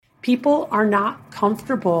people are not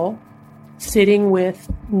comfortable sitting with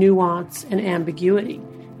nuance and ambiguity.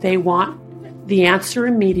 They want the answer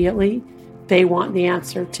immediately. They want the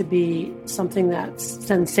answer to be something that's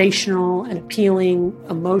sensational and appealing,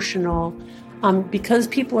 emotional, because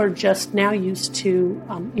people are just now used to,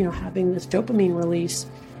 having this dopamine release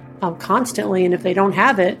constantly, and if they don't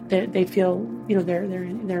have it, they feel,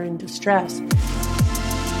 they're in distress.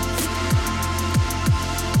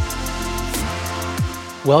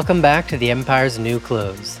 Welcome back to The Empire's New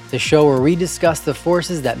Clothes, the show where we discuss the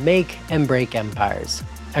forces that make and break empires.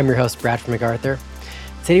 I'm your host, Bradford MacArthur.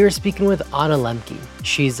 Today we're speaking with Anna Lembke.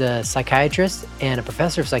 She's a psychiatrist and a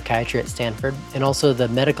professor of psychiatry at Stanford, and also the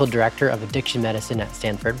medical director of addiction medicine at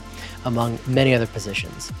Stanford, among many other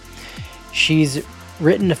positions. She's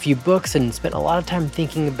written a few books and spent a lot of time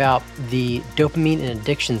thinking about the dopamine and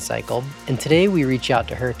addiction cycle, and today we reach out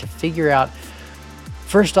to her to figure out,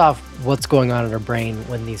 first off, what's going on in our brain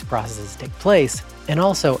when these processes take place, and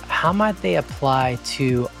also how might they apply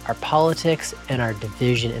to our politics and our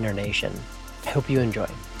division in our nation. I hope you enjoy.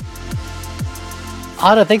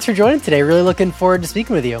 Anna, thanks for joining today. Really looking forward to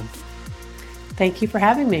speaking with you. Thank you for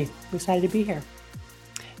having me. I'm excited to be here.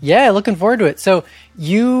 Yeah, looking forward to it. So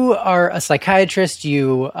you are a psychiatrist.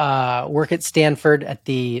 You work at Stanford at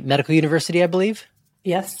the medical university, I believe?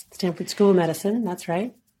 Yes, Stanford School of Medicine. That's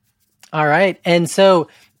right. All right. And so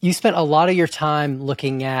you spent a lot of your time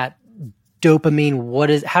looking at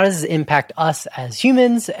dopamine. How does this impact us as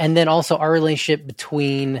humans? And then also our relationship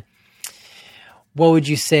between, what would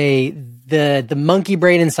you say, the monkey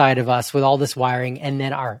brain inside of us with all this wiring, and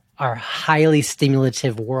then our highly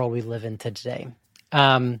stimulative world we live in today.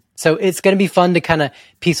 So it's going to be fun to kind of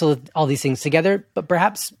piece all these things together, but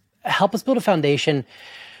perhaps help us build a foundation.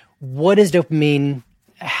 What is dopamine?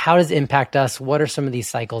 How does it impact us? What are some of these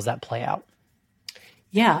cycles that play out?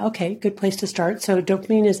 Yeah, okay, good place to start. So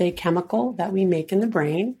dopamine is a chemical that we make in the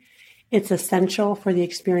brain. It's essential for the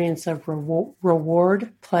experience of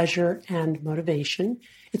reward, pleasure, and motivation.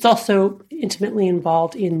 It's also intimately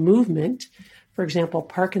involved in movement. For example,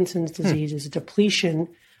 Parkinson's disease is a depletion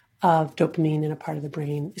of dopamine in a part of the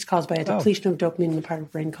brain. It's caused by a depletion of dopamine in the part of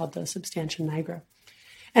the brain called the substantia nigra.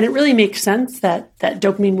 And it really makes sense that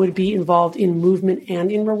dopamine would be involved in movement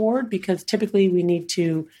and in reward, because typically we need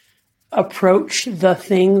to approach the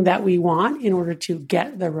thing that we want in order to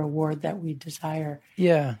get the reward that we desire.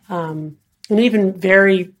 Yeah. And even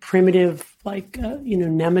very primitive, like,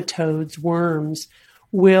 nematodes, worms,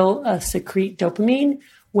 will secrete dopamine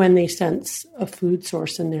when they sense a food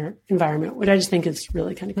source in their environment, which I just think is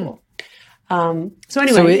really kind of cool. So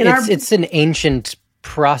anyway, it's an ancient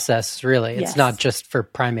process, really. It's Yes. not just for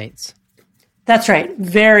primates. That's right.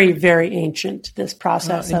 Very, very ancient. This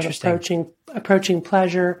process of approaching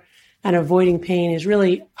pleasure and avoiding pain is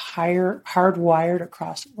really hardwired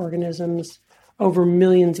across organisms over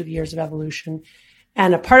millions of years of evolution.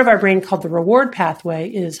 And a part of our brain called the reward pathway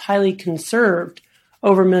is highly conserved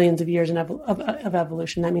over millions of years of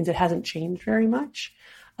evolution. That means it hasn't changed very much,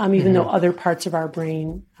 even though other parts of our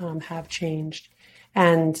brain have changed.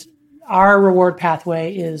 And our reward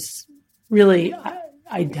pathway is really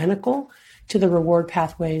identical to the reward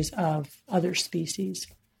pathways of other species.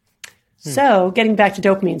 So getting back to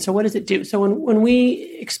dopamine. So what does it do? So when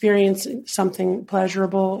we experience something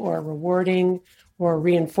pleasurable or rewarding or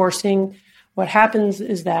reinforcing, what happens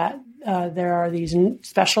is that there are these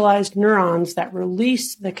specialized neurons that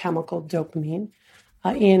release the chemical dopamine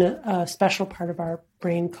in a special part of our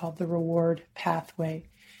brain called the reward pathway.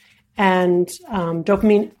 And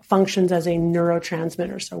dopamine functions as a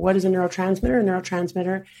neurotransmitter. So what is a neurotransmitter? A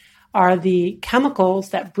neurotransmitter are the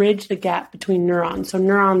chemicals that bridge the gap between neurons. So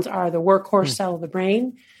neurons are the workhorse cell of the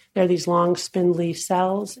brain. They're these long spindly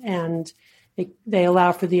cells, and they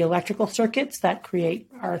allow for the electrical circuits that create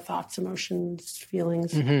our thoughts, emotions,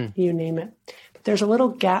 feelings, you name it. But there's a little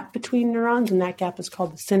gap between neurons, and that gap is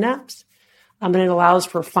called the synapse. And it allows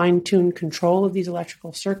for fine-tuned control of these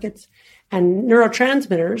electrical circuits. And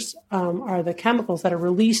neurotransmitters are the chemicals that are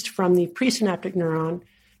released from the presynaptic neuron,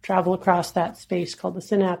 travel across that space called the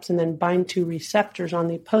synapse, and then bind to receptors on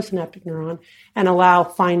the postsynaptic neuron and allow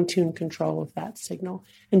fine-tuned control of that signal.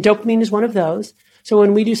 And dopamine is one of those. So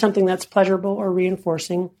when we do something that's pleasurable or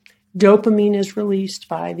reinforcing, dopamine is released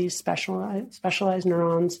by these specialized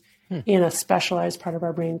neurons in a specialized part of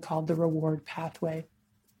our brain called the reward pathway.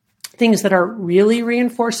 Things that are really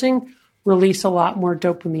reinforcing release a lot more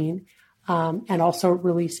dopamine and also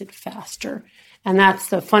release it faster. And that's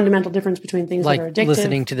the fundamental difference between things that are addictive. Like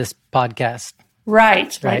listening to this podcast.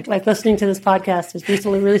 Right. Like listening to this podcast is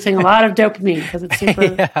recently releasing a lot of dopamine because it's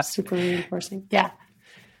super reinforcing. Yeah.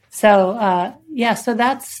 So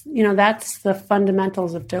that's the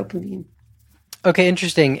fundamentals of dopamine. Okay,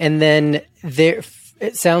 interesting. And then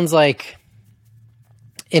it sounds like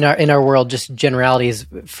in our world, just generalities,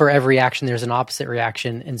 for every action, there's an opposite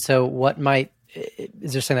reaction. And so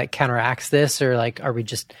is there something that counteracts this, or like, are we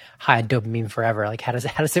just high on dopamine forever? Like, how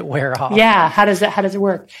does it wear off? Yeah. How does it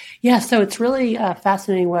work? Yeah. So it's really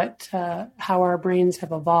fascinating how our brains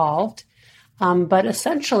have evolved. But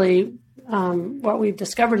essentially, what we've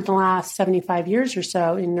discovered in the last 75 years or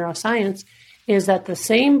so in neuroscience is that the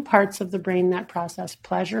same parts of the brain that process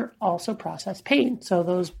pleasure also process pain. So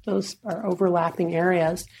those are overlapping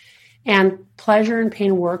areas. And pleasure and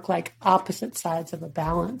pain work like opposite sides of a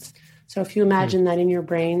balance. So if you imagine that in your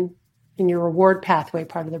brain, in your reward pathway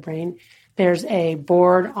part of the brain, there's a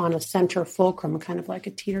board on a center fulcrum, kind of like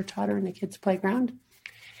a teeter-totter in a kid's playground.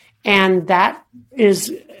 And that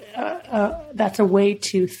is that's a way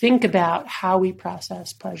to think about how we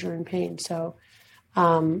process pleasure and pain. So,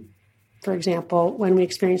 for example, when we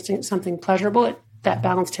experience something pleasurable, that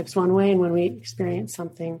balance tips one way, and when we experience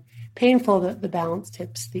something painful, the balance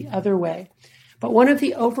tips the other way. But one of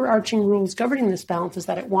the overarching rules governing this balance is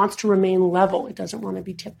that it wants to remain level. It doesn't want to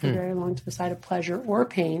be tipped for very long to the side of pleasure or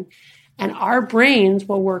pain. And our brains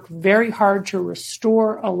will work very hard to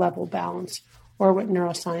restore a level balance, or what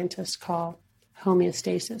neuroscientists call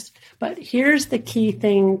homeostasis. But here's the key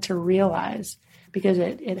thing to realize, because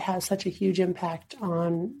it has such a huge impact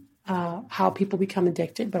on how people become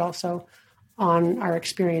addicted, but also on our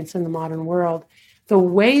experience in the modern world. The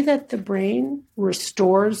way that the brain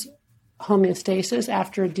restores homeostasis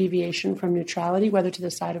after a deviation from neutrality, whether to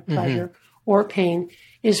the side of pleasure or pain,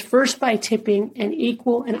 is first by tipping an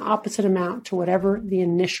equal and opposite amount to whatever the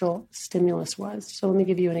initial stimulus was. So let me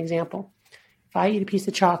give you an example. If I eat a piece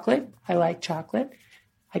of chocolate, I like chocolate,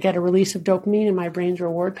 I get a release of dopamine in my brain's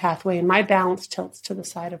reward pathway, and my balance tilts to the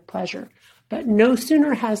side of pleasure. But no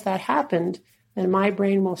sooner has that happened than my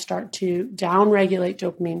brain will start to downregulate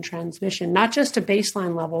dopamine transmission, not just to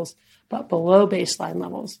baseline levels, but below baseline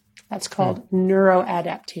levels. That's called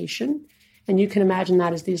neuroadaptation. And you can imagine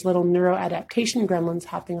that as these little neuroadaptation gremlins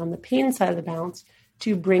hopping on the pain side of the balance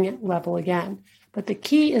to bring it level again. But the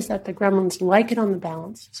key is that the gremlins like it on the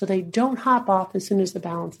balance, so they don't hop off as soon as the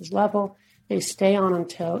balance is level. They stay on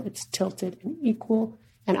until it's tilted an equal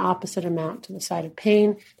and opposite amount to the side of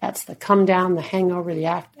pain. That's the come down, the hangover, the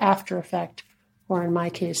after effect, or in my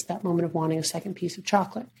case, that moment of wanting a second piece of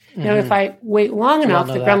chocolate. Now, if I wait long enough,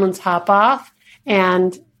 the gremlins hop off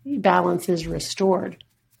and balance is restored.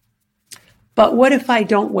 But what if I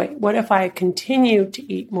don't wait? What if I continue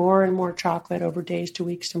to eat more and more chocolate over days to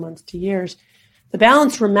weeks to months to years? The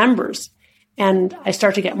balance remembers, and I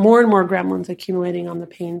start to get more and more gremlins accumulating on the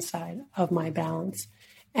pain side of my balance.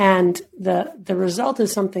 And the result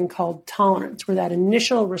is something called tolerance, where that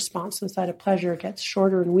initial response to the side of pleasure gets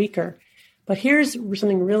shorter and weaker. But here's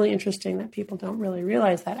something really interesting that people don't really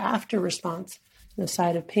realize, that after response to the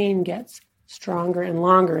side of pain gets stronger and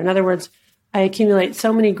longer. In other words, I accumulate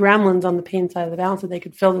so many gremlins on the pain side of the balance that they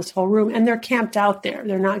could fill this whole room, and they're camped out there.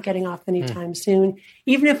 They're not getting off anytime soon.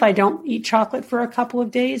 Even if I don't eat chocolate for a couple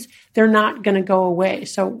of days, they're not going to go away.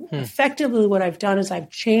 So effectively what I've done is I've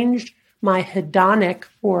changed my hedonic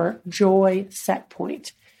or joy set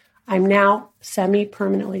point. I'm now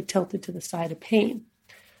semi-permanently tilted to the side of pain.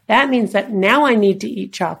 That means that now I need to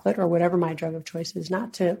eat chocolate or whatever my drug of choice is,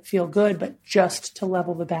 not to feel good, but just to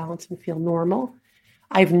level the balance and feel normal.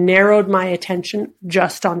 I've narrowed my attention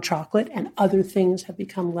just on chocolate, and other things have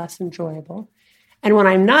become less enjoyable. And when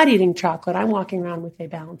I'm not eating chocolate, I'm walking around with a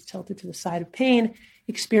balance tilted to the side of pain,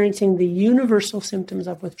 experiencing the universal symptoms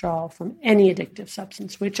of withdrawal from any addictive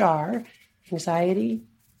substance, which are anxiety,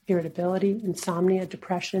 irritability, insomnia,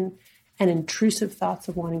 depression, and intrusive thoughts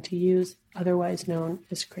of wanting to use, otherwise known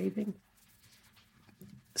as craving.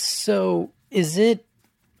 So is it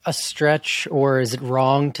a stretch, or is it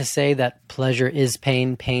wrong to say that pleasure is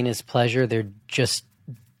pain, pain is pleasure? They're just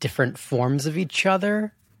different forms of each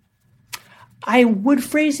other? I would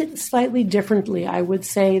phrase it slightly differently. I would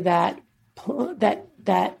say that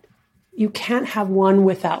you can't have one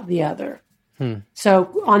without the other.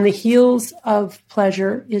 So on the heels of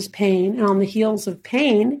pleasure is pain, and on the heels of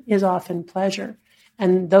pain is often pleasure.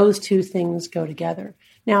 And those two things go together.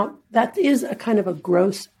 Now, that is a kind of a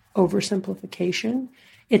gross oversimplification.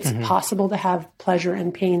 It's possible to have pleasure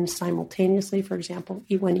and pain simultaneously, for example,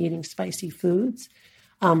 when eating spicy foods.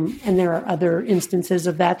 And there are other instances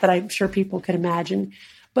of that I'm sure people could imagine.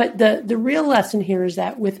 But the real lesson here is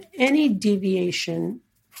that with any deviation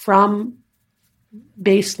from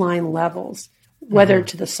baseline levels, whether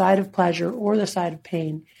to the side of pleasure or the side of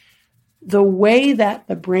pain, the way that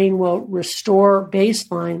the brain will restore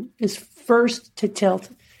baseline is first to tilt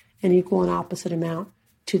an equal and opposite amount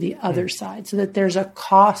to the other side, so that there's a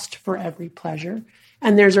cost for every pleasure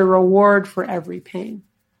and there's a reward for every pain.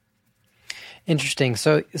 Interesting.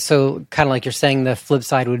 So kind of like you're saying, the flip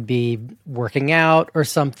side would be working out or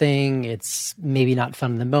something. It's maybe not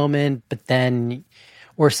fun in the moment, but then,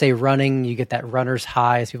 or say running, you get that runner's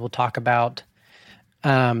high, as people talk about. Yes,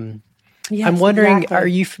 I'm wondering,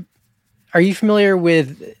 exactly. Are you familiar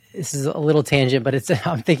with, this is a little tangent, but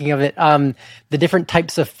I'm thinking of it, the different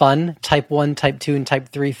types of fun, type 1, type 2, and type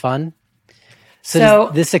 3 fun? So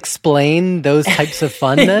does this explain those types of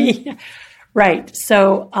fun then? Yeah, right.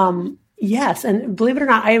 So, yes. And believe it or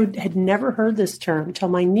not, I had never heard this term until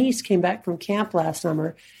my niece came back from camp last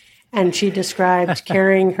summer, and she described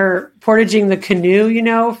portaging the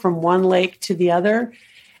canoe, from one lake to the other.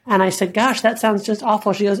 And I said, gosh, that sounds just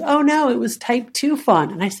awful. She goes, oh no, it was type 2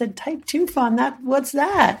 fun. And I said, type 2 fun? What's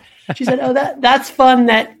that? She said, oh, that's fun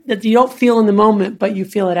that you don't feel in the moment, but you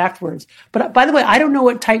feel it afterwards. But by the way, I don't know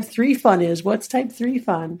what type 3 fun is. What's type 3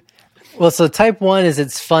 fun? Well, so type 1 is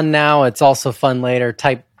it's fun now. It's also fun later.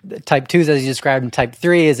 Type 2 is, as you described, and type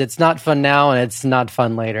 3 is it's not fun now and it's not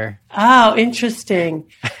fun later. Oh,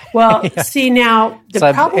 interesting. Well, yeah. See now, the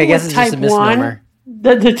problem with type 1...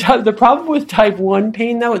 The problem with type 1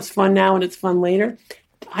 pain, though, it's fun now and it's fun later.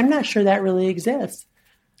 I'm not sure that really exists.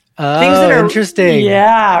 Oh, things that are interesting.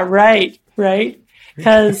 Yeah, right.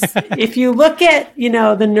 Because if you look at, the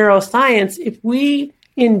neuroscience, if we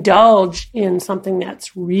indulge in something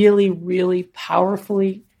that's really, really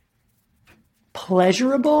powerfully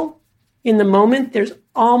pleasurable in the moment, there's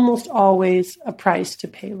almost always a price to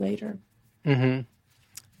pay later. Mm-hmm.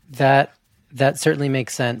 That certainly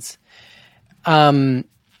makes sense. So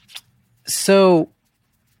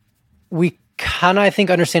we kind of, I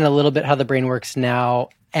think, understand a little bit how the brain works now,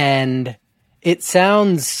 and it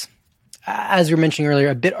sounds, as you were mentioning earlier,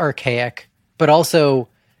 a bit archaic, but also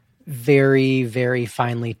very, very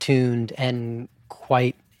finely tuned and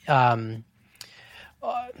quite, I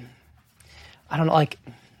don't know, like,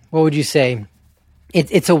 what would you say?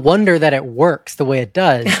 It's a wonder that it works the way it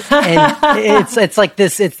does. And it's like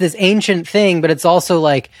this ancient thing, but it's also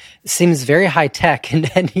like, seems very high tech and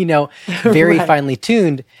very right. Finely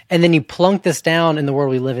tuned. And then you plunk this down in the world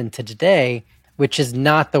we live in today, which is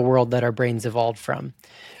not the world that our brains evolved from.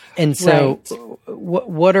 And so right.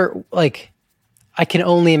 What are, like, I can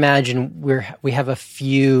only imagine we have a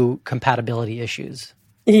few compatibility issues.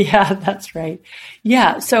 Yeah, that's right.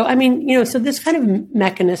 Yeah. So, so this kind of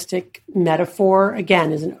mechanistic metaphor,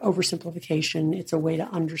 again, is an oversimplification. It's a way to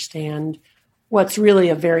understand what's really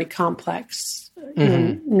a very complex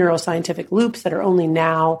neuroscientific loops that are only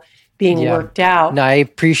now being worked out. No, I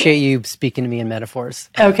appreciate you speaking to me in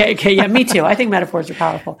metaphors. Okay. Yeah, me too. I think metaphors are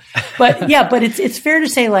powerful. But it's fair to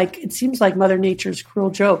say, like, it seems like Mother Nature's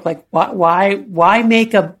cruel joke. Like, why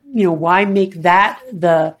make that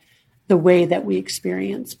the way that we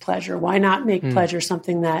experience pleasure? Why not make pleasure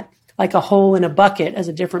something that, like a hole in a bucket, as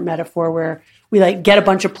a different metaphor, where we like get a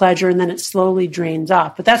bunch of pleasure and then it slowly drains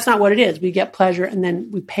off? But that's not what it is. We get pleasure and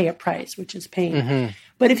then we pay a price, which is pain. Mm-hmm.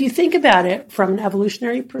 But if you think about it from an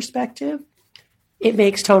evolutionary perspective, it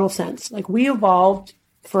makes total sense. Like, we evolved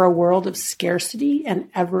for a world of scarcity and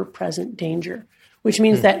ever-present danger, which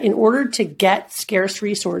means that in order to get scarce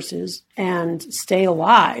resources and stay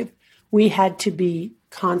alive, we had to be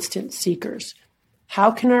constant seekers.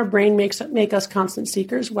 How can our brain make us constant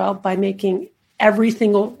seekers? Well, by making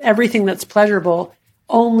everything that's pleasurable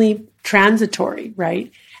only transitory,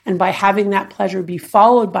 right? And by having that pleasure be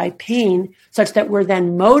followed by pain, such that we're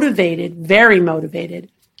then motivated, very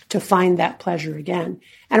motivated, to find that pleasure again.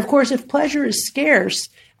 And of course, if pleasure is scarce,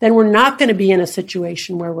 then we're not going to be in a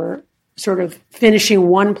situation where we're sort of finishing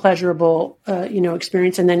one pleasurable,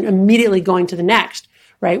 experience and then immediately going to the next,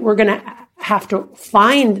 right? We're going to have to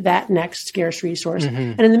find that next scarce resource. Mm-hmm.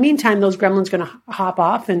 And in the meantime, those gremlins are going to hop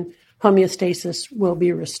off and homeostasis will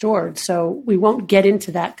be restored. So we won't get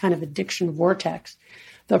into that kind of addiction vortex.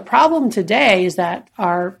 The problem today is that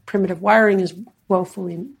our primitive wiring is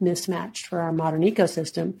woefully mismatched for our modern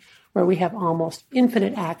ecosystem, where we have almost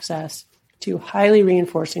infinite access to highly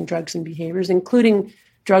reinforcing drugs and behaviors, including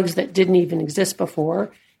drugs that didn't even exist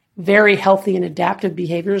before. Very healthy and adaptive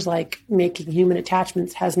behaviors like making human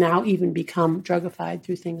attachments has now even become drugified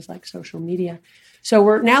through things like social media. So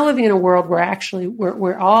we're now living in a world where actually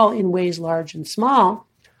we're all, in ways large and small,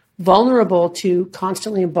 vulnerable to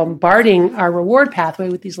constantly bombarding our reward pathway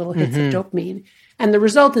with these little hits of dopamine. And the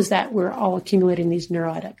result is that we're all accumulating these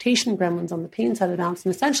neuroadaptation gremlins on the pain side of the balance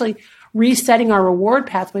and essentially resetting our reward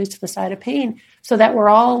pathways to the side of pain so that we're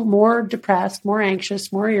all more depressed, more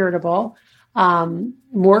anxious, more irritable,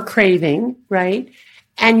 more craving, right?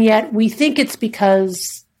 And yet we think it's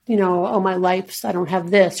because, oh, my life's, I don't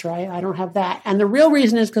have this, right? I don't have that. And the real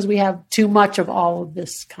reason is because we have too much of all of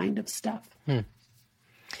this kind of stuff.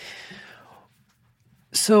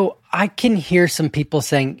 So I can hear some people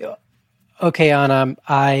saying, okay, Anna,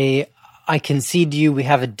 I concede to you we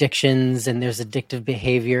have addictions and there's addictive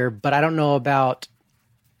behavior, but I don't know about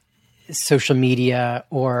social media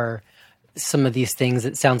or some of these things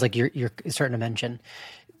it sounds like you're starting to mention.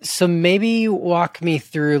 So maybe walk me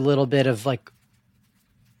through a little bit of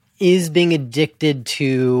is being addicted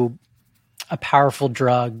to a powerful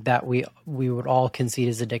drug that we would all concede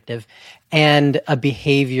is addictive and a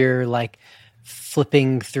behavior like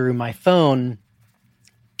flipping through my phone.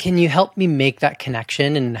 Can you help me make that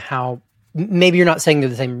connection and how maybe you're not saying they're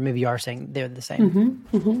the same, maybe you are saying they're the same.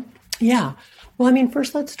 Yeah. Well,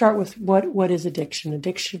 first let's start with what is addiction.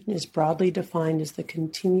 Addiction is broadly defined as the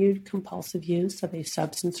continued compulsive use of a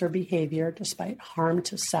substance or behavior despite harm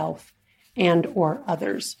to self and or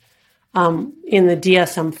others. In the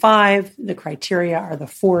DSM-5, the criteria are the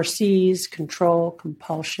 4 C's: control,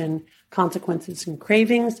 compulsion, consequences, and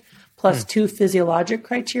cravings, plus 2 physiologic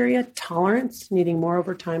criteria: tolerance, needing more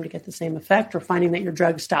over time to get the same effect, or finding that your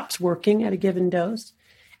drug stops working at a given dose,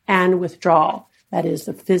 and withdrawal, that is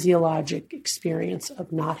the physiologic experience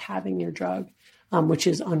of not having your drug, which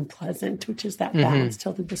is unpleasant, which is that balance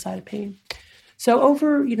tilted to the side of pain. So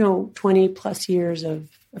over, 20 plus years of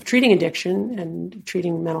treating addiction and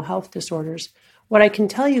treating mental health disorders, what I can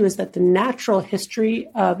tell you is that the natural history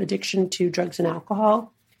of addiction to drugs and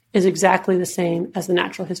alcohol is exactly the same as the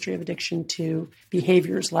natural history of addiction to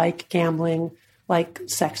behaviors like gambling, like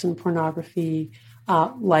sex and pornography,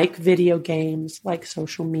 like video games, like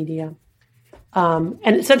social media. And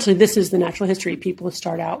essentially, this is the natural history. People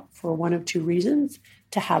start out for one of 2 reasons: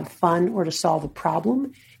 to have fun or to solve a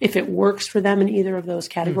problem. If it works for them in either of those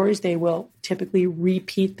categories, they will typically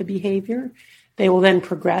repeat the behavior. They will then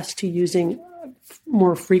progress to using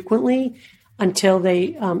more frequently until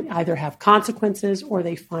they either have consequences or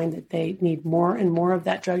they find that they need more and more of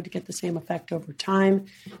that drug to get the same effect over time.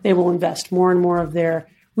 They will invest more and more of their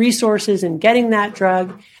resources in getting that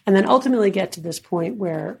drug and then ultimately get to this point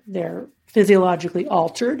where they're physiologically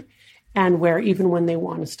altered and where even when they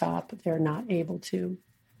want to stop, they're not able to.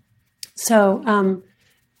 So,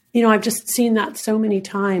 I've just seen that so many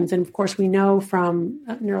times. And of course, we know from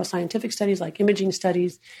neuroscientific studies like imaging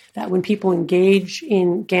studies that when people engage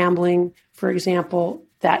in gambling, for example,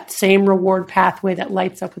 that same reward pathway that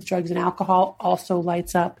lights up with drugs and alcohol also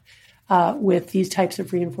lights up with these types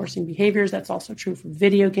of reinforcing behaviors. That's also true for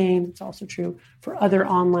video games. It's also true for other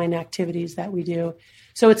online activities that we do.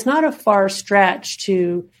 So it's not a far stretch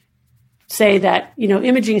to say that,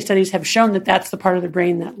 imaging studies have shown that that's the part of the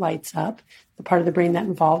brain that lights up, the part of the brain that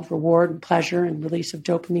involves reward and pleasure and release of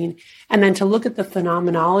dopamine, and then to look at the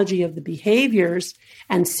phenomenology of the behaviors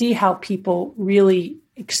and see how people really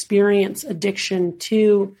experience addiction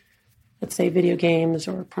to, let's say, video games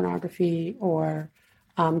or pornography or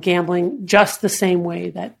gambling, just the same way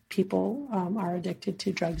that people are addicted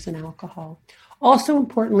to drugs and alcohol. Also,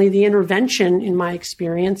 importantly, the intervention, in my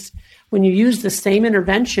experience, when you use the same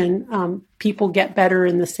intervention, people get better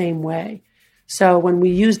in the same way. So when we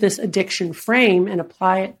use this addiction frame and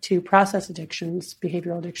apply it to process addictions,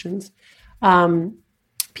 behavioral addictions,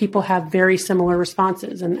 people have very similar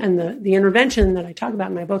responses. And the intervention that I talk about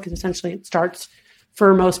in my book is essentially, it starts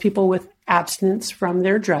for most people with abstinence from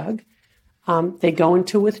their drug. They go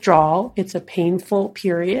into withdrawal. It's a painful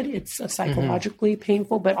period. It's a psychologically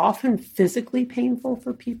painful, but often physically painful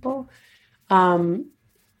for people.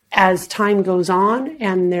 As time goes on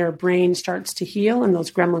and their brain starts to heal and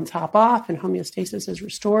those gremlins hop off and homeostasis is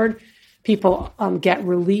restored, people get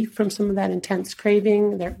relief from some of that intense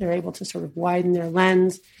craving. They're able to sort of widen their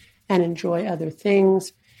lens and enjoy other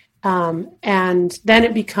things. And then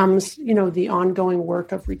it becomes, the ongoing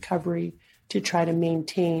work of recovery to try to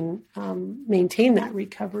maintain that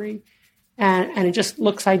recovery. And it just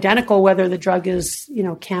looks identical whether the drug is,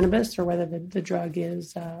 cannabis or whether the drug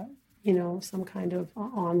is, some kind of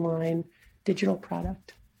online digital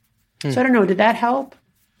product. So I don't know, did that help?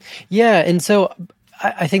 Yeah. And so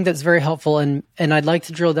I think that's very helpful. And I'd like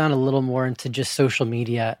to drill down a little more into just social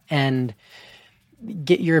media and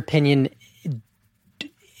get your opinion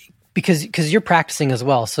because you're practicing as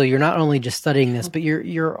well. So you're not only just studying this, but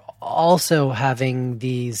you're also having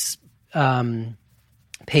these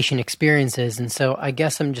patient experiences. And so I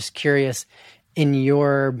guess I'm just curious in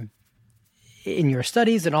your in your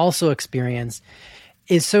studies and also experience,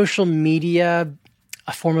 is social media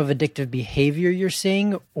a form of addictive behavior you're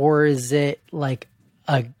seeing, or is it like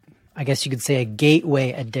I guess you could say a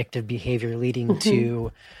gateway addictive behavior leading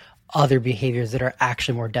to other behaviors that are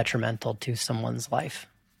actually more detrimental to someone's life?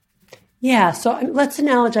 Yeah, so let's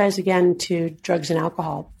analogize again to drugs and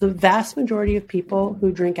alcohol. The vast majority of people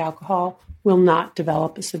who drink alcohol will not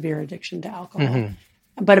develop a severe addiction to alcohol,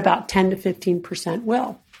 but about 10 to 15%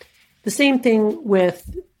 will. The same thing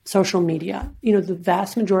with social media. The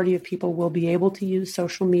vast majority of people will be able to use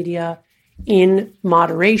social media in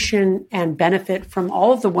moderation and benefit from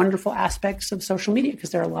all of the wonderful aspects of social media, because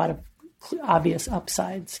there are a lot of obvious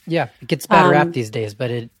upsides. Yeah, it gets bad rap these days, but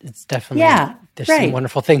it's definitely, there's some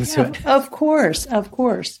wonderful things to it. Of course.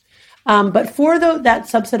 But for that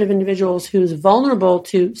subset of individuals who's vulnerable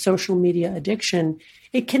to social media addiction,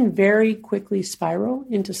 it can very quickly spiral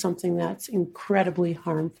into something that's incredibly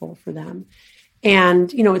harmful for them.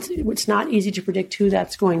 And, it's not easy to predict who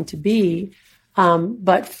that's going to be.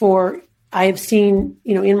 But I have seen,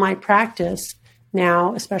 in my practice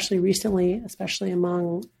now, especially recently, especially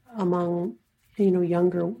among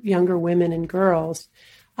younger women and girls,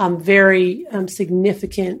 very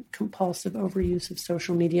significant compulsive overuse of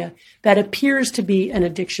social media that appears to be an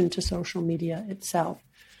addiction to social media itself.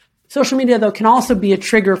 Social media, though, can also be a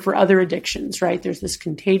trigger for other addictions, right? There's this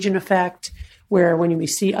contagion effect where when we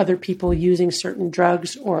see other people using certain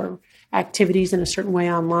drugs or activities in a certain way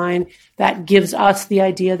online, that gives us the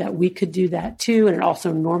idea that we could do that too, and it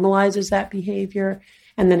also normalizes that behavior.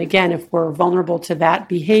 And then again, if we're vulnerable to that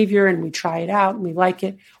behavior and we try it out and we like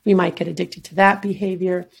it, we might get addicted to that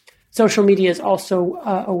behavior. Social media is also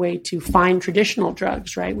a way to find traditional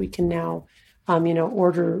drugs, right? We can now,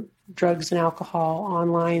 order drugs and alcohol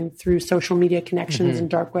online through social media connections and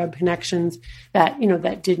dark web connections that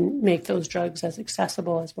didn't make those drugs as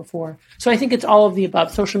accessible as before. So I think it's all of the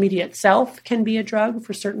above. Social media itself can be a drug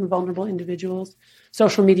for certain vulnerable individuals.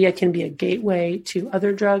 Social media can be a gateway to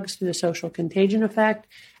other drugs through the social contagion effect,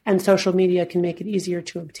 and social media can make it easier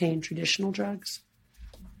to obtain traditional drugs.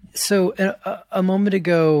 So a moment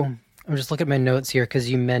ago, I'm just looking at my notes here because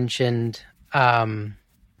you mentioned,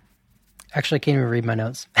 actually I can't even read my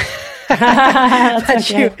notes.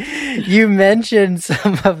 That's okay. You mentioned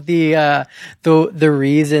some of the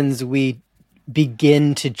reasons we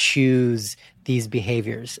begin to choose these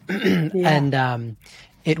behaviors. And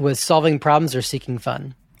it was solving problems or seeking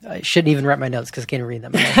fun. I shouldn't even write my notes because I can't read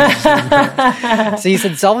them. So you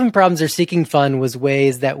said solving problems or seeking fun was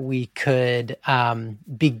ways that we could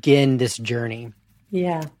begin this journey.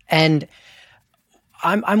 Yeah. And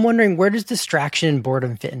I'm wondering, where does distraction and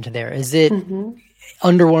boredom fit into there? Is it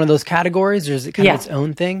under one of those categories, or is it kind of its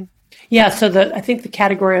own thing? Yeah, so I think the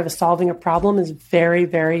category of solving a problem is very,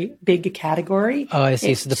 very big category. Oh, I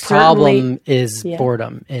see. So the problem is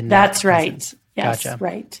boredom. That's right. Instance. Yes, gotcha.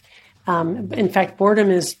 Right. In fact, boredom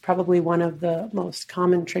is probably one of the most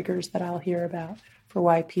common triggers that I'll hear about for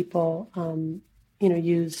why people,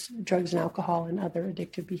 use drugs and alcohol and other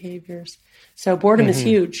addictive behaviors. So boredom is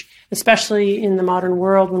huge, especially in the modern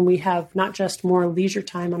world when we have not just more leisure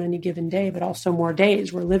time on any given day, but also more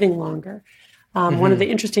days. We're living longer. One of the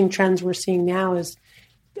interesting trends we're seeing now is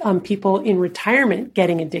people in retirement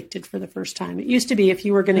getting addicted for the first time. It used to be if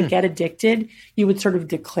you were going to get addicted, you would sort of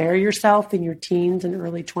declare yourself in your teens and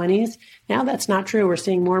early 20s. Now that's not true. We're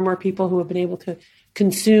seeing more and more people who have been able to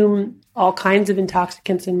consume all kinds of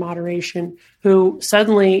intoxicants in moderation who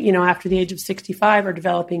suddenly, after the age of 65 are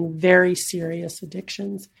developing very serious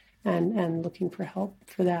addictions and looking for help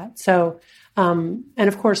for that. So, and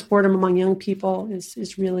of course, boredom among young people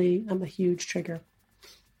is really a huge trigger.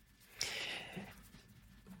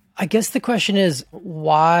 I guess the question is,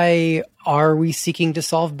 why are we seeking to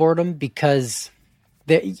solve boredom? Because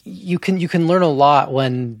you can learn a lot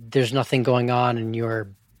when there's nothing going on and you're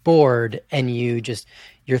bored and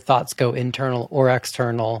your thoughts go internal or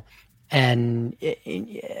external. And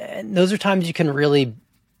those are times you can really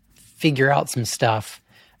figure out some stuff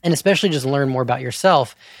and especially just learn more about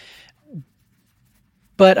yourself.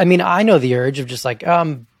 But I mean, I know the urge of just like, oh,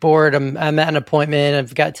 I'm bored. I'm at an appointment.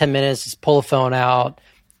 I've got 10 minutes, just pull the phone out.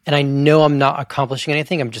 And I know I'm not accomplishing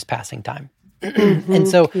anything. I'm just passing time. And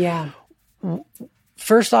so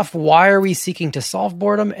first off, why are we seeking to solve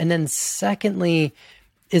boredom? And then secondly,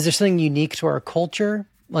 is there something unique to our culture?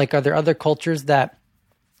 Like, are there other cultures that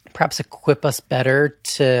perhaps equip us better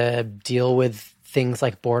to deal with things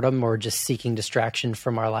like boredom or just seeking distraction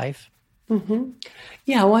from our life?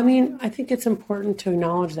 Yeah, well, I mean, I think it's important to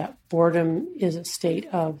acknowledge that boredom is a state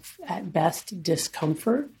of, at best,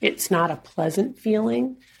 discomfort. It's not a pleasant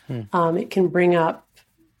feeling. It can bring up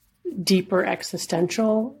deeper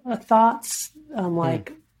existential thoughts,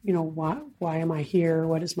 like, why am I here?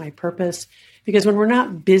 What is my purpose? Because when we're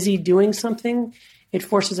not busy doing something, it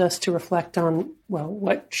forces us to reflect on, well,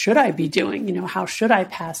 what should I be doing? How should I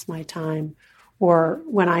pass my time? Or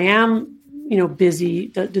when I am, busy,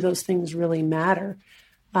 do those things really matter?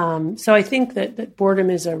 So I think that boredom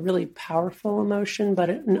is a really powerful emotion, but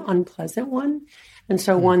an unpleasant one. And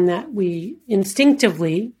so one that we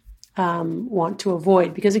instinctively want to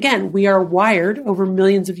avoid, because again, we are wired over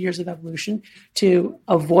millions of years of evolution to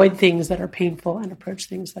avoid things that are painful and approach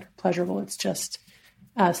things that are pleasurable. It's just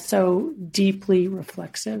so deeply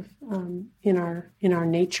reflexive in our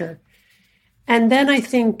nature. And then I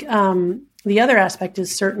think the other aspect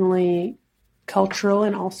is certainly cultural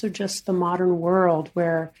and also just the modern world,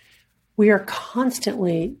 where we are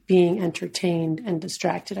constantly being entertained and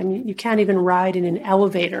distracted. I mean, you can't even ride in an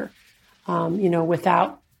elevator,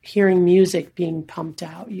 without hearing music being pumped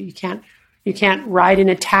out. You can't ride in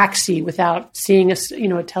a taxi without seeing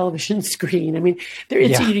a television screen. I mean,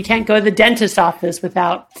 you can't go to the dentist's office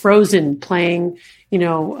without Frozen playing.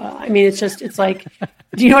 It's like,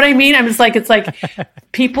 do you know what I mean? It's like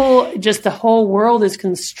people, just the whole world is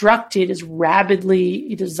constructed, is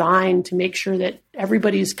rabidly designed to make sure that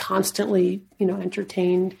everybody's constantly,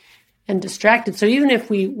 entertained and distracted. So even if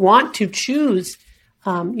we want to choose,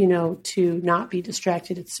 to not be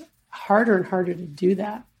distracted, it's harder and harder to do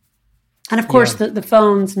that. And of course, the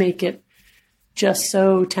phones make it just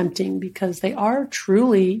so tempting because they are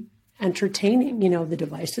truly entertaining. The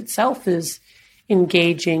device itself is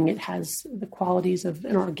engaging. It has the qualities of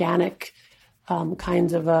an organic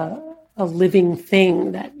kinds of a living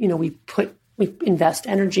thing that, we invest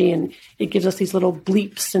energy, and it gives us these little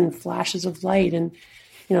bleeps and flashes of light. And,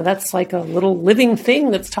 that's like a little living thing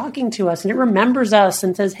that's talking to us, and it remembers us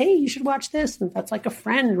and says, hey, you should watch this. And that's like a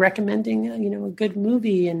friend recommending, a good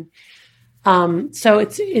movie. And so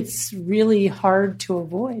it's really hard to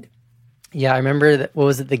avoid. Yeah, I remember that. What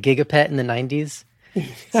was it? The Gigapet in the 90s?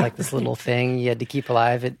 It's like this little thing you had to keep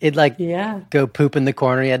alive. It'd go poop in the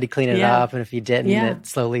corner. You had to clean it up. And if you didn't, it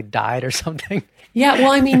slowly died or something. Yeah.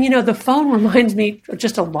 Well, the phone reminds me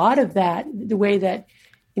just a lot of that, the way that,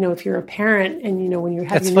 if you're a parent and, when you're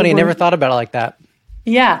having That's funny. I never thought about it like that.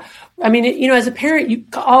 Yeah. As a parent, you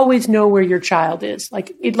always know where your child is.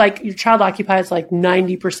 Your child occupies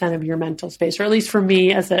 90% of your mental space, or at least for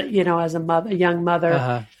me as a young mother,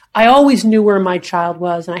 uh-huh. I always knew where my child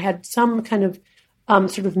was, and I had some kind of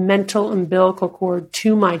sort of mental umbilical cord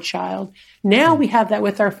to my child. Now we have that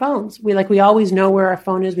with our phones. We always know where our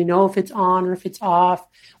phone is. We know if it's on or if it's off.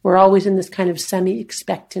 We're always in this kind of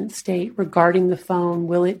semi-expectant state regarding the phone.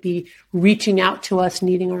 Will it be reaching out to us,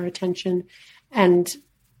 needing our attention? And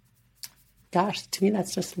gosh, to me,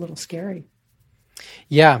 that's just a little scary.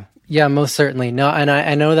 Yeah, most certainly. No, and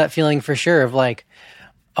I know that feeling for sure of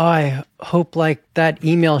I hope that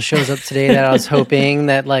email shows up today that I was hoping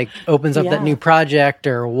that opens up that new project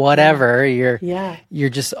or whatever. You're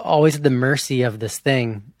just always at the mercy of this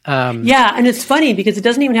thing. And it's funny because it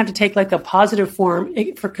doesn't even have to take a positive form.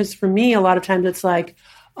 Because for me, a lot of times it's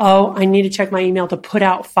I need to check my email to put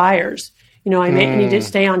out fires. I need to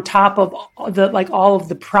stay on top of all of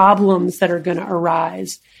the problems that are going to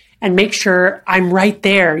arise and make sure I'm right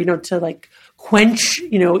there, to quench,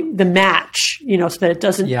 the match, so that it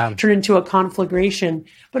doesn't turn into a conflagration.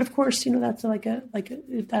 But of course, that's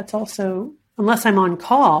that's also, unless I'm on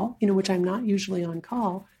call, which I'm not usually on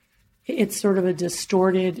call, it's sort of a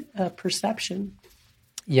distorted perception.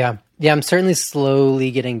 Yeah. I'm certainly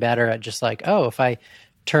slowly getting better at just if I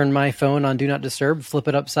turn my phone on Do Not Disturb, flip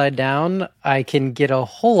it upside down, I can get a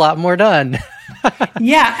whole lot more done.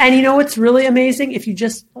 Yeah. And what's really amazing? If you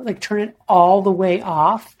just turn it all the way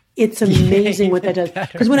off, it's amazing what that does.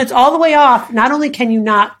 Because when it's all the way off, not only can you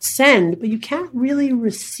not send, but you can't really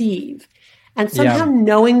receive. And somehow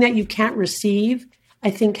knowing that you can't receive,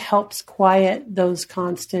 I think helps quiet those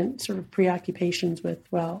constant sort of preoccupations with,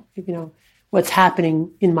 what's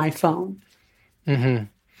happening in my phone. Mm-hmm.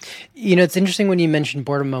 It's interesting when you mentioned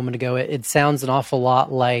boredom a moment ago, it sounds an awful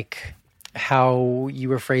lot like how you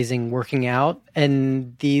were phrasing working out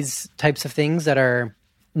and these types of things that are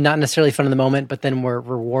not necessarily fun in the moment, but then we're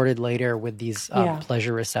rewarded later with these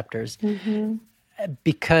pleasure receptors. Mm-hmm.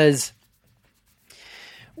 Because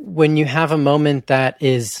when you have a moment that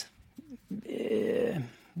is,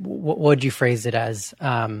 what would you phrase it as?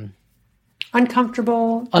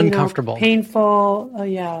 Uncomfortable,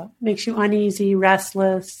 painful, makes you uneasy,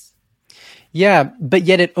 restless. Yeah, but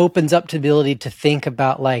yet it opens up to the ability to think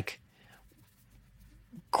about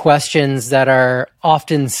questions that are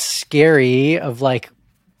often scary of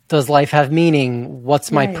does life have meaning?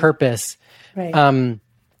 What's my purpose? Right.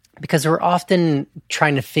 because we're often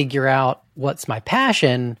trying to figure out what's my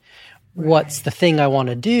passion, what's the thing I want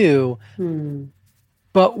to do,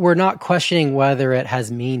 but we're not questioning whether it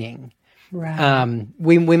has meaning. Right.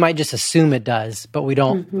 We might just assume it does, but we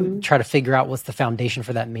don't try to figure out what's the foundation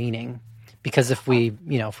for that meaning. Because if we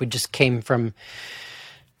just came from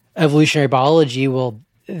evolutionary biology, well,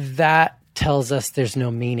 that tells us there's no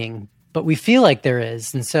meaning, but we feel like there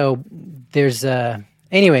is. And so there's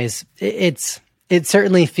anyways, it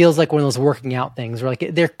certainly feels like one of those working out things where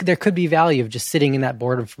like there could be value of just sitting in that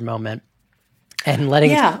boredom for a moment and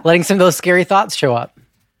letting some of those scary thoughts show up.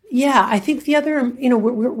 Yeah, I think the other,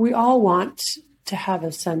 we all want to have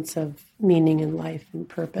a sense of meaning in life and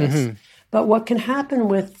purpose. But what can happen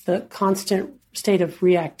with the constant state of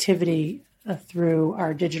reactivity through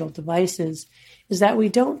our digital devices is that we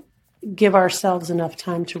don't give ourselves enough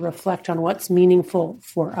time to reflect on what's meaningful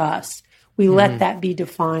for us. We let that be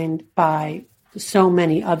defined by so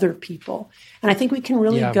many other people. And I think we can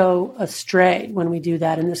really go astray when we do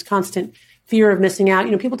that, and this constant fear of missing out.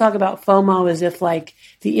 People talk about FOMO as if like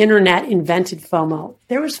the internet invented FOMO.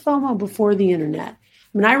 There was FOMO before the internet.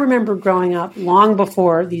 I mean, I remember growing up long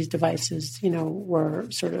before these devices, were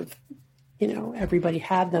sort of, everybody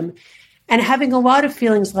had them, and having a lot of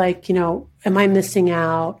feelings like, am I missing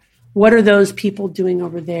out? What are those people doing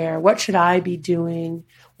over there? What should I be doing?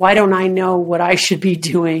 Why don't I know what I should be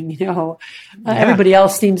doing? Everybody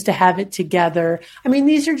else seems to have it together. I mean,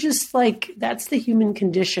 these are just like, that's the human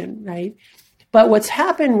condition, right? But what's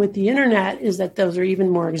happened with the internet is that those are even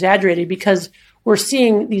more exaggerated because we're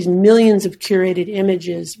seeing these millions of curated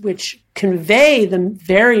images which convey the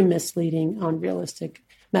very misleading, unrealistic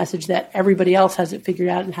message that everybody else has it figured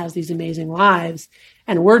out and has these amazing lives.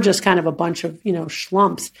 And we're just kind of a bunch of,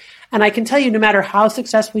 schlumps. And I can tell you, no matter how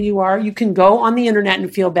successful you are, you can go on the internet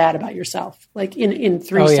and feel bad about yourself, like in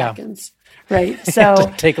 3 seconds, right?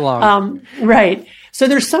 So take long. Right. So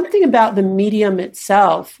there's something about the medium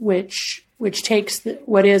itself, which takes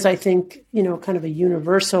what is, I think, kind of a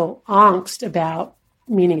universal angst about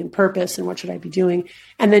meaning and purpose and what should I be doing,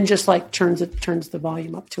 and then just like turns the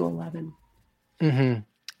volume up to 11.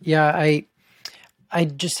 Yeah, I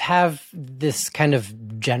just have this kind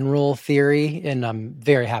of general theory, and I'm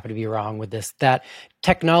very happy to be wrong with this, that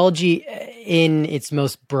technology in its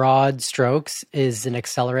most broad strokes is an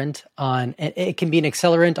accelerant it can be an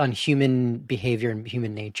accelerant on human behavior and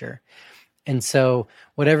human nature. And so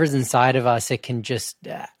whatever's inside of us, it can just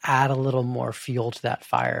add a little more fuel to that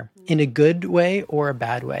fire in a good way or a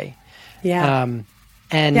bad way. Yeah.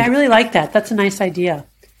 I really like that. That's a nice idea.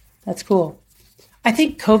 That's cool. I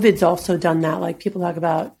think COVID's also done that. Like people talk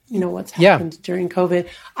about, what's happened during COVID.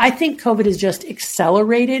 I think COVID has just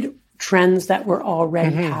accelerated trends that were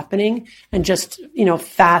already happening and just,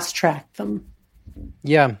 fast tracked them.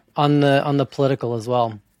 Yeah. On the political as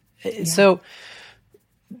well. Yeah. So,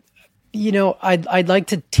 I'd like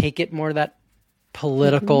to take it more that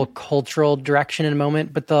political, cultural direction in a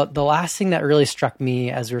moment. But the last thing that really struck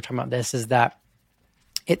me as we were talking about this is that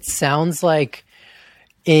it sounds like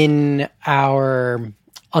in our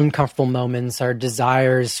uncomfortable moments, our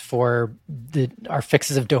desires for our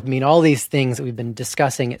fixes of dopamine, all these things that we've been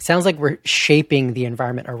discussing, it sounds like we're shaping the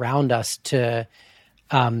environment around us to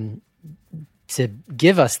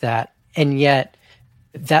give us that. And yet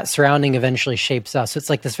that surrounding eventually shapes us. So it's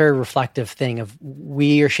like this very reflective thing of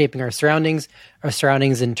we are shaping our surroundings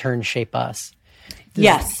in turn shape us.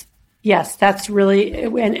 Yes, that's really,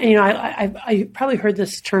 and I probably heard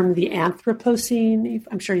this term, the Anthropocene.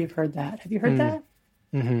 I'm sure you've heard that. Have you heard that?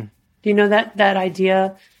 Do you know that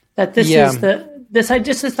idea that this is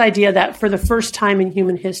this idea that for the first time in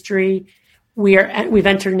human history, we've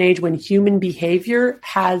entered an age when human behavior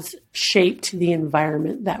has shaped the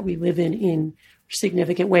environment that we live in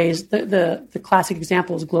significant ways. The classic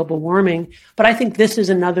example is global warming, but I think this is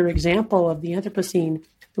another example of the Anthropocene,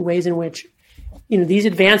 the ways in which these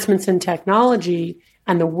advancements in technology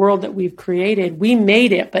and the world that we've created, we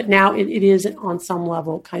made it, but now it is on some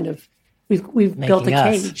level kind of, we've built a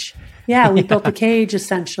cage. Yeah, we built a cage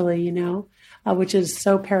essentially, which is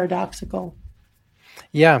so paradoxical.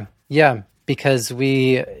 Yeah, because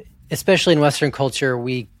we, especially in Western culture,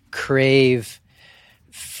 we crave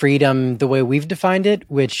freedom the way we've defined it,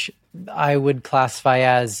 which I would classify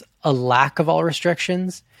as a lack of all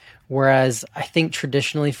restrictions. Whereas I think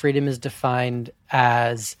traditionally freedom is defined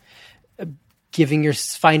as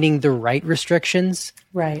finding the right restrictions.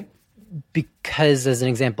 Right. Because as an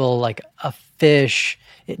example, like a fish,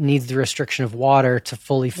 it needs the restriction of water to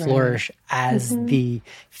fully flourish as the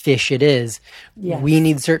fish it is. Yes. We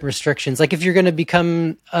need certain restrictions. Like if you're going to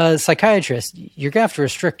become a psychiatrist, you're going to have to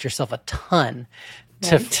restrict yourself a ton.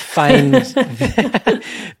 to find,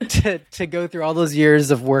 to go through all those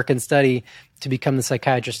years of work and study to become the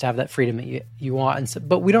psychiatrist, to have that freedom that you want. And so,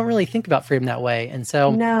 but we don't really think about freedom that way. And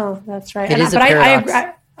so, no, that's right. It is a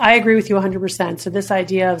paradox. I agree with you 100%. So this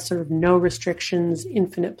idea of sort of no restrictions,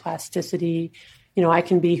 infinite plasticity, I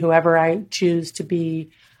can be whoever I choose to be.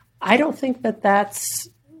 I don't think that that's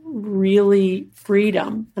really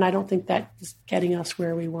freedom. And I don't think that is getting us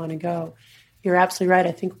where we want to go. You're absolutely right.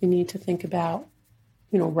 I think we need to think about,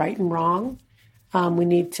 right and wrong. We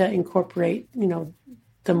need to incorporate,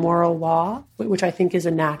 the moral law, which I think is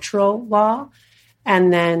a natural law.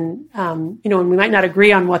 And then, and we might not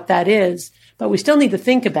agree on what that is, but we still need to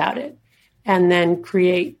think about it and then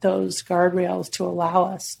create those guardrails to allow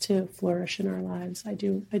us to flourish in our lives. I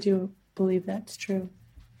do believe that's true.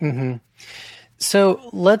 Mm-hmm. So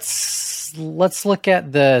let's look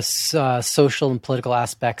at the social and political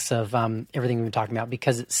aspects of everything we've been talking about,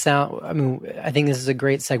 because I think this is a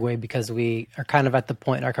great segue, because we are kind of at the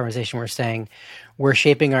point in our conversation where we're saying we're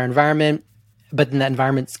shaping our environment, but then that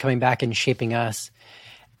environment's coming back and shaping us.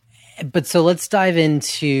 But so let's dive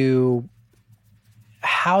into,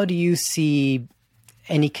 how do you see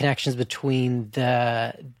any connections between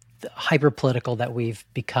the hyper-political that we've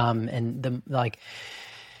become and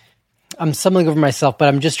I'm stumbling over myself, but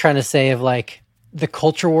I'm just trying to say of the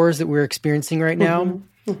culture wars that we're experiencing right now,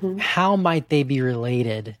 Mm-hmm. Mm-hmm. how might they be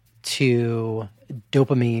related to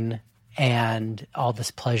dopamine and all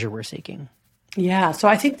this pleasure we're seeking? Yeah. So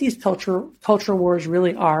I think these culture wars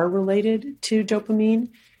really are related to dopamine,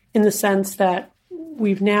 in the sense that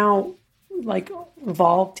we've now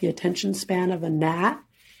evolved the attention span of a gnat.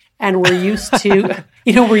 And we're used to,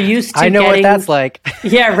 I know what that's like.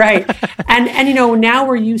 Yeah, right. And now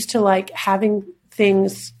we're used to having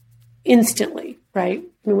things instantly, right?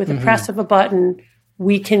 With the press of a button,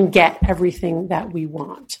 we can get everything that we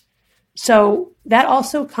want. So that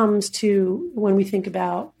also comes to when we think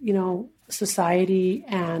about, society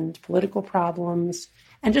and political problems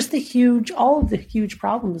and just all of the huge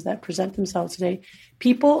problems that present themselves today.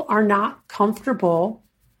 People are not comfortable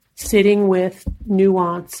sitting with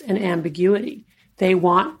nuance and ambiguity. They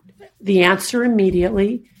want the answer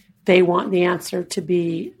immediately. They want the answer to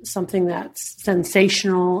be something that's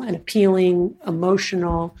sensational and appealing,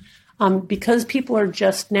 emotional, because people are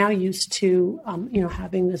just now used to,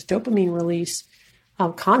 having this dopamine release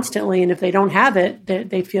constantly. And if they don't have it,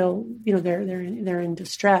 they feel, they're in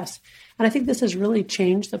distress. And I think this has really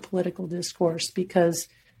changed the political discourse, because,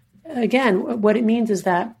 again, what it means is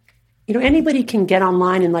that anybody can get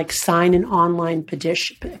online and sign an online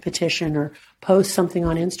petition or post something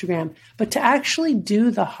on Instagram, but to actually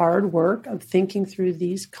do the hard work of thinking through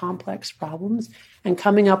these complex problems and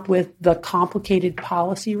coming up with the complicated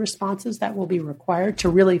policy responses that will be required to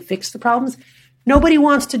really fix the problems, nobody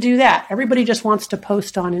wants to do that. Everybody just wants to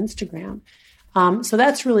post on Instagram. So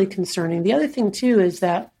that's really concerning. The other thing too is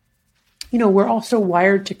that, we're also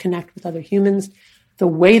wired to connect with other humans. The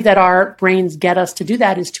way that our brains get us to do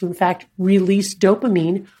that is to, in fact, release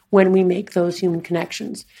dopamine when we make those human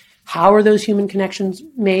connections. How are those human connections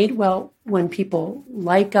made? Well, when people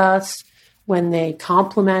like us, when they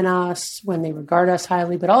compliment us, when they regard us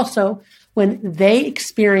highly, but also when they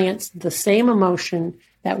experience the same emotion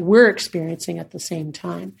that we're experiencing at the same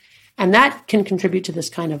time. And that can contribute to this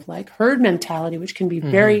kind of herd mentality, which can be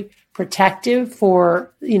very protective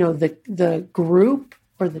for, the group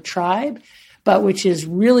or the tribe, but which is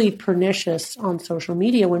really pernicious on social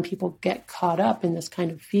media when people get caught up in this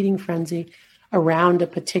kind of feeding frenzy around a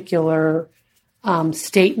particular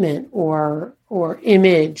statement or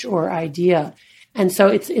image or idea. And so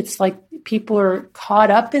it's like people are caught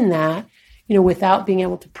up in that, without being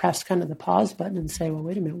able to press kind of the pause button and say, well,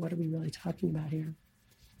 wait a minute, what are we really talking about here?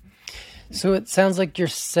 So it sounds like you're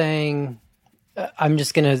saying, I'm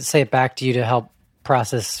just going to say it back to you to help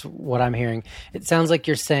process what I'm hearing. It sounds like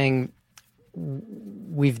you're saying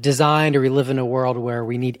we've designed, or we live in a world where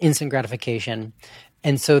we need instant gratification.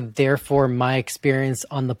 And so therefore my experience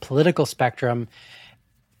on the political spectrum,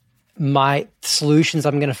 my solutions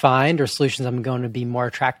I'm going to find, or solutions I'm going to be more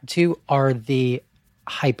attracted to, are the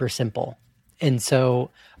hyper simple. And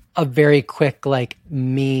so a very quick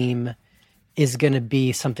meme is going to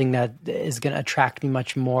be something that is going to attract me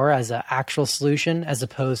much more as an actual solution, as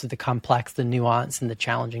opposed to the complex, the nuance, and the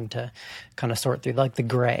challenging to kind of sort through, the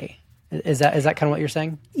gray. Is that kind of what you're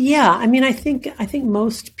saying? Yeah. I mean, I think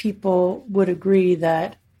most people would agree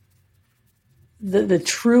that the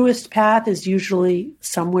truest path is usually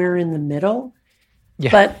somewhere in the middle.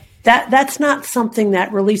 Yeah. But that's not something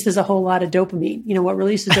that releases a whole lot of dopamine. What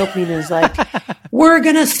releases dopamine is we're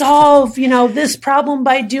going to solve, this problem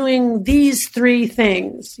by doing these 3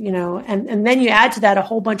 things, and then you add to that a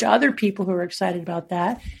whole bunch of other people who are excited about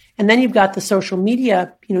that. And then you've got the social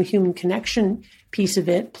media, human connection piece of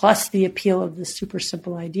it, plus the appeal of this super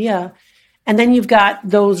simple idea. And then you've got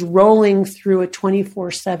those rolling through a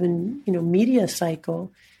 24/7, media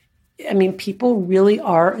cycle. I mean, people really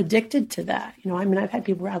are addicted to that. I've had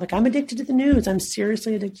people like, I'm addicted to the news. I'm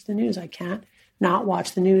seriously addicted to the news. I can't not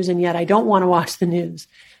watch the news, and yet I don't want to watch the news.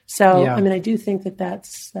 So, yeah. I do think that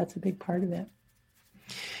that's a big part of it.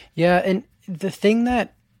 Yeah, and the thing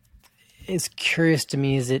that is curious to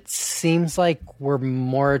me is it seems like we're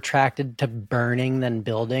more attracted to burning than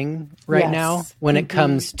building right now when it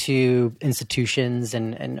comes to institutions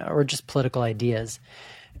and or just political ideas.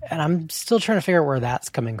 And I'm still trying to figure out where that's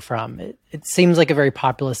coming from. It seems like a very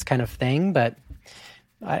populist kind of thing, but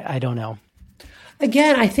I don't know.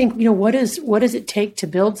 Again, I think, what does it take to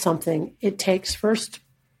build something? It takes first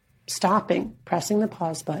stopping, pressing the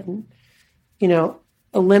pause button,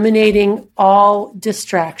 eliminating all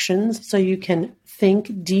distractions so you can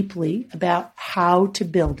think deeply about how to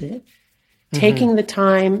build it, taking the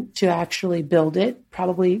time to actually build it,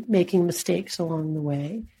 probably making mistakes along the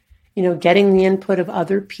way, getting the input of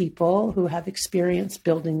other people who have experience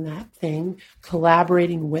building that thing,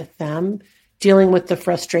 collaborating with them, dealing with the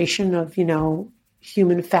frustration of,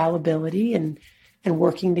 human fallibility and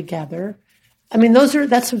working together.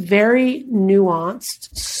 That's a very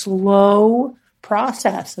nuanced, slow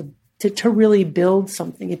process to really build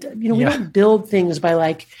something. We don't build things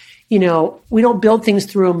by we don't build things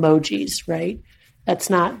through emojis, right?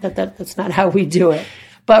 That's not how we do it.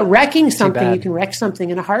 But wrecking something, you can wreck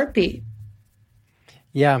something in a heartbeat.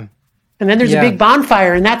 Yeah. And then there's a big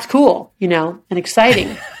bonfire, and that's cool, and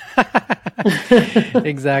exciting.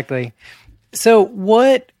 Exactly. So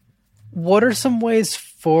what are some ways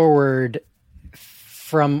forward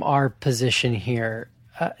from our position here?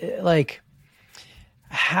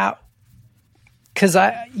 How, because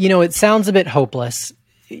it sounds a bit hopeless.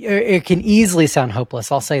 It can easily sound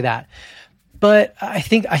hopeless. I'll say that. But I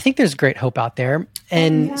think there's great hope out there.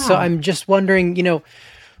 And so I'm just wondering,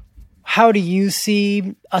 how do you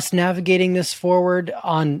see us navigating this forward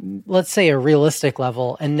on, let's say, a realistic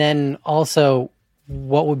level? And then also,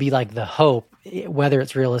 what would be the hope, whether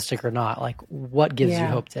it's realistic or not? What gives you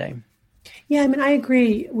hope today? Yeah, I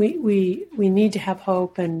agree. We need to have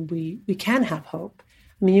hope, and we can have hope.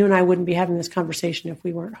 You and I wouldn't be having this conversation if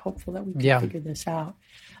we weren't hopeful that we could figure this out.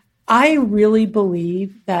 I really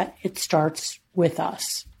believe that it starts with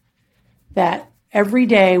us, that every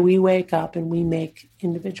day we wake up and we make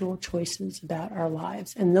individual choices about our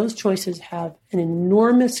lives. And those choices have an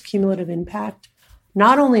enormous cumulative impact,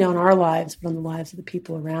 not only on our lives, but on the lives of the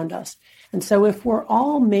people around us. And so if we're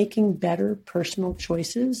all making better personal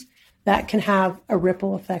choices, that can have a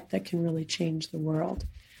ripple effect that can really change the world.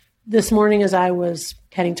 This morning, as I was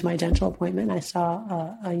heading to my dental appointment, I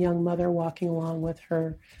saw a young mother walking along with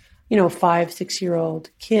her, 5-6-year-old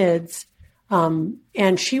kids.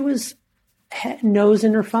 And she was nose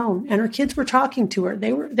in her phone, and her kids were talking to her.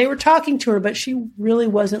 They were talking to her, but she really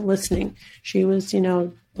wasn't listening. She was,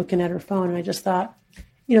 looking at her phone. And I just thought,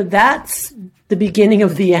 that's the beginning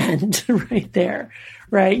of the end right there,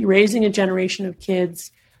 right? Raising a generation of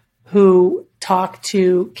kids who talk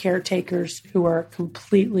to caretakers who are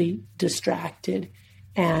completely distracted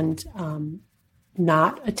and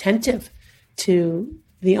not attentive to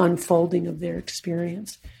the unfolding of their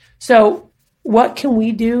experience. So what can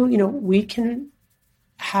we do? We can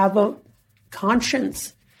have a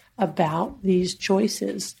conscience about these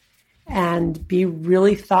choices and be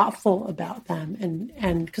really thoughtful about them.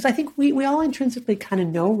 And because I think we all intrinsically kind of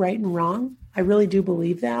know right and wrong. I really do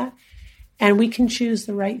believe that. And we can choose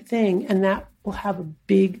the right thing, and that will have a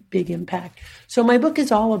big, big impact. So my book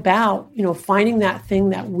is all about, finding that thing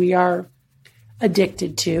that we are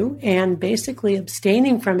addicted to and basically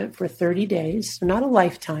abstaining from it for 30 days. So not a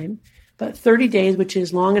lifetime, but 30 days, which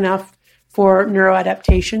is long enough for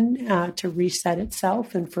neuroadaptation to reset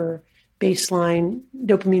itself and for baseline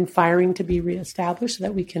dopamine firing to be reestablished so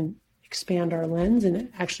that we can expand our lens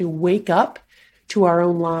and actually wake up to our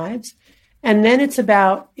own lives. And then it's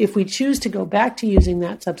about, if we choose to go back to using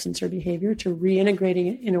that substance or behavior, to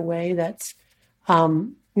reintegrating it in a way that's,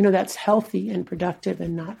 that's healthy and productive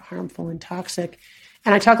and not harmful and toxic.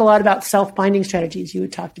 And I talk a lot about self-binding strategies. You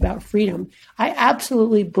had talked about freedom. I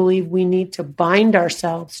absolutely believe we need to bind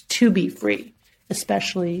ourselves to be free,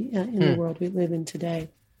 especially in the world we live in today.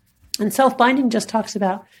 And self-binding just talks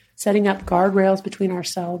about setting up guardrails between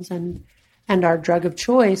ourselves and our drug of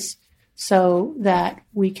choice, so that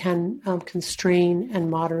we can constrain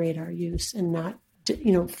and moderate our use and not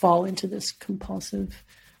fall into this compulsive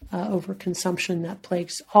overconsumption that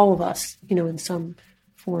plagues all of us, in some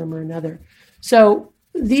form or another. So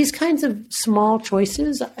these kinds of small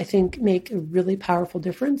choices, I think, make a really powerful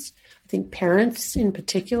difference. I think parents in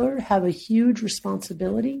particular have a huge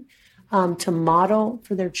responsibility to model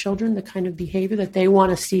for their children the kind of behavior that they want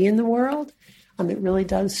to see in the world. It really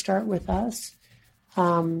does start with us.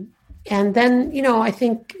 And then, I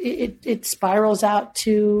think it spirals out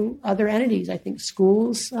to other entities. I think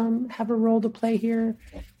schools have a role to play here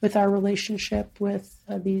with our relationship with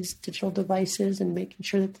these digital devices and making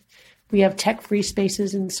sure that we have tech-free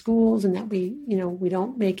spaces in schools and that we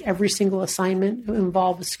don't make every single assignment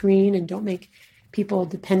involve a screen and don't make people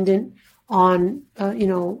dependent on,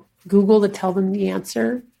 Google to tell them the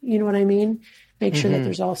answer. You know what I mean? Make sure that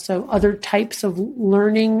there's also other types of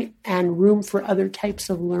learning and room for other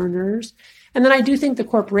types of learners. And then I do think the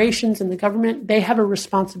corporations and the government, they have a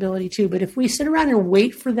responsibility too. But if we sit around and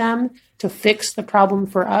wait for them to fix the problem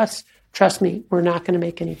for us, trust me, we're not going to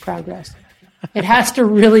make any progress. It has to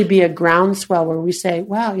really be a groundswell where we say,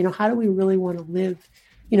 wow, how do we really want to live,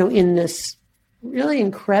 in this really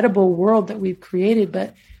incredible world that we've created,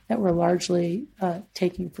 but that we're largely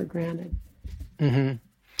taking for granted. Mm-hmm.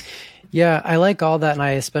 Yeah, I like all that. And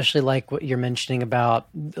I especially like what you're mentioning about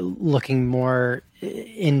looking more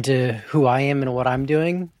into who I am and what I'm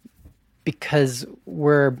doing, because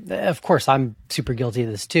of course, I'm super guilty of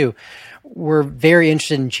this too. We're very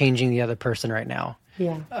interested in changing the other person right now.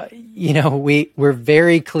 Yeah. We're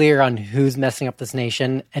very clear on who's messing up this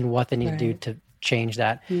nation and what they need to do to change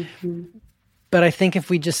that. Mm-hmm. But I think if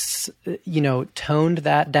we just, toned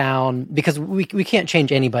that down, because we can't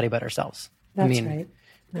change anybody but ourselves. That's right.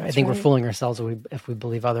 I think we're fooling ourselves if we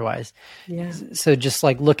believe otherwise. Yeah. So just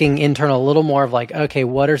like looking internal a little more of like, okay,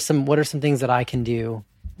 what are some things that I can do?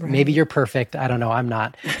 Right. Maybe you're perfect. I don't know. I'm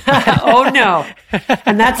not. Oh no.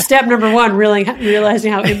 And that's step number one, really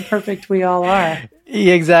realizing how imperfect we all are.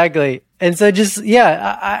 Yeah, exactly. And so just,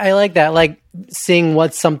 I like that. Like seeing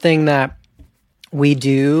what's something that we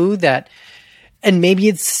do that, and maybe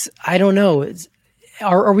it's, I don't know,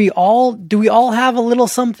 do we all have a little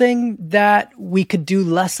something that we could do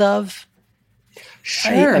less of?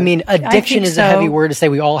 Sure. I mean, addiction is a heavy word to say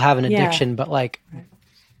we all have an addiction, but like...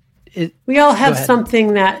 we all have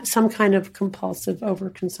something some kind of compulsive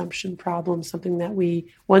overconsumption problem, something that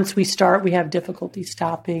once we start, we have difficulty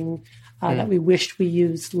stopping, that we wished we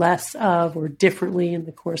used less of or differently in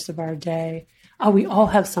the course of our day. We all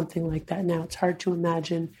have something like that now. It's hard to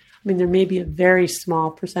imagine. I mean, there may be a very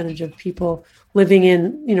small percentage of people living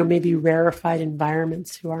in, maybe rarefied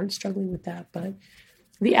environments who aren't struggling with that. But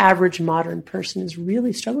the average modern person is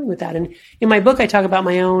really struggling with that. And in my book, I talk about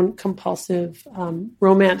my own compulsive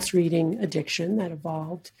romance reading addiction that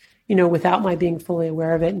evolved, without my being fully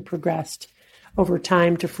aware of it, and progressed over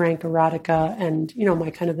time to frank erotica and,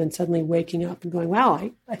 my kind of then suddenly waking up and going,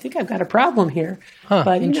 wow, I think I've got a problem here.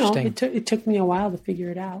 But, it took me a while to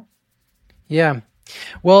figure it out. Yeah.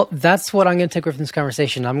 Well, that's what I'm going to take away from this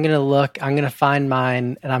conversation. I'm going to find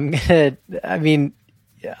mine, and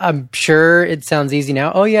I'm sure it sounds easy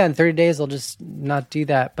now. Oh yeah, in 30 days, I'll just not do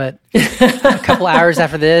that. But a couple hours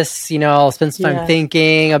after this, I'll spend some time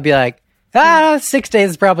thinking. I'll be like, 6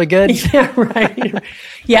 days is probably good. Yeah, right.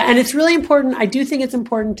 Yeah, and it's really important. I do think it's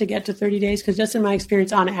important to get to 30 days because just in my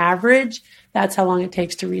experience, on average, that's how long it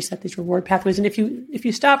takes to reset these reward pathways. And if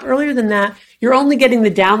you stop earlier than that, you're only getting the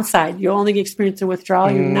downside. You'll only experience a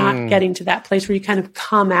withdrawal. You're not getting to that place where you kind of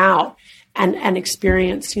come out and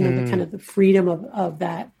experience, the kind of the freedom of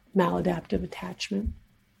that maladaptive attachment.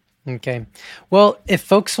 Okay. Well, if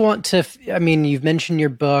folks want to, you've mentioned your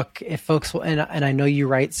book. If folks, and I know you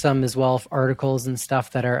write some as well, articles and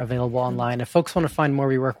stuff that are available online. If folks want to find more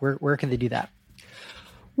of your work, where can they do that?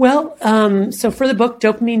 Well, so for the book,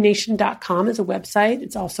 dopaminenation.com is a website.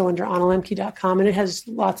 It's also under analemke.com, and it has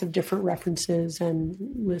lots of different references and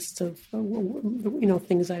lists of,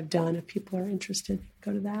 things I've done. If people are interested,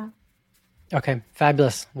 go to that. Okay.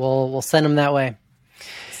 Fabulous. We'll send them that way.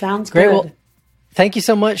 Sounds great. Good. Well, thank you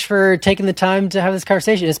so much for taking the time to have this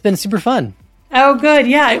conversation. It's been super fun. Oh, good.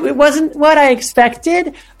 Yeah, it wasn't what I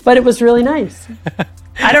expected, but it was really nice.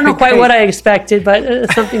 I don't know quite what I expected,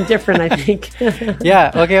 but something different, I think.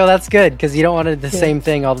 Yeah. Okay. Well, that's good because you don't want the same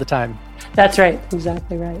thing all the time. That's right.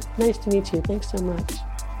 Exactly right. Nice to meet you. Thanks so much.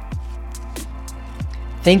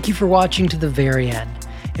 Thank you for watching to the very end.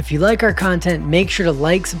 If you like our content, make sure to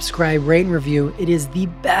like, subscribe, rate, and review. It is the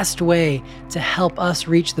best way to help us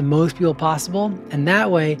reach the most people possible, and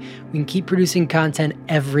that way we can keep producing content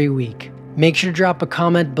every week. Make sure to drop a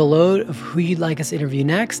comment below of who you'd like us to interview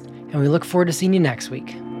next, and we look forward to seeing you next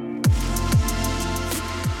week.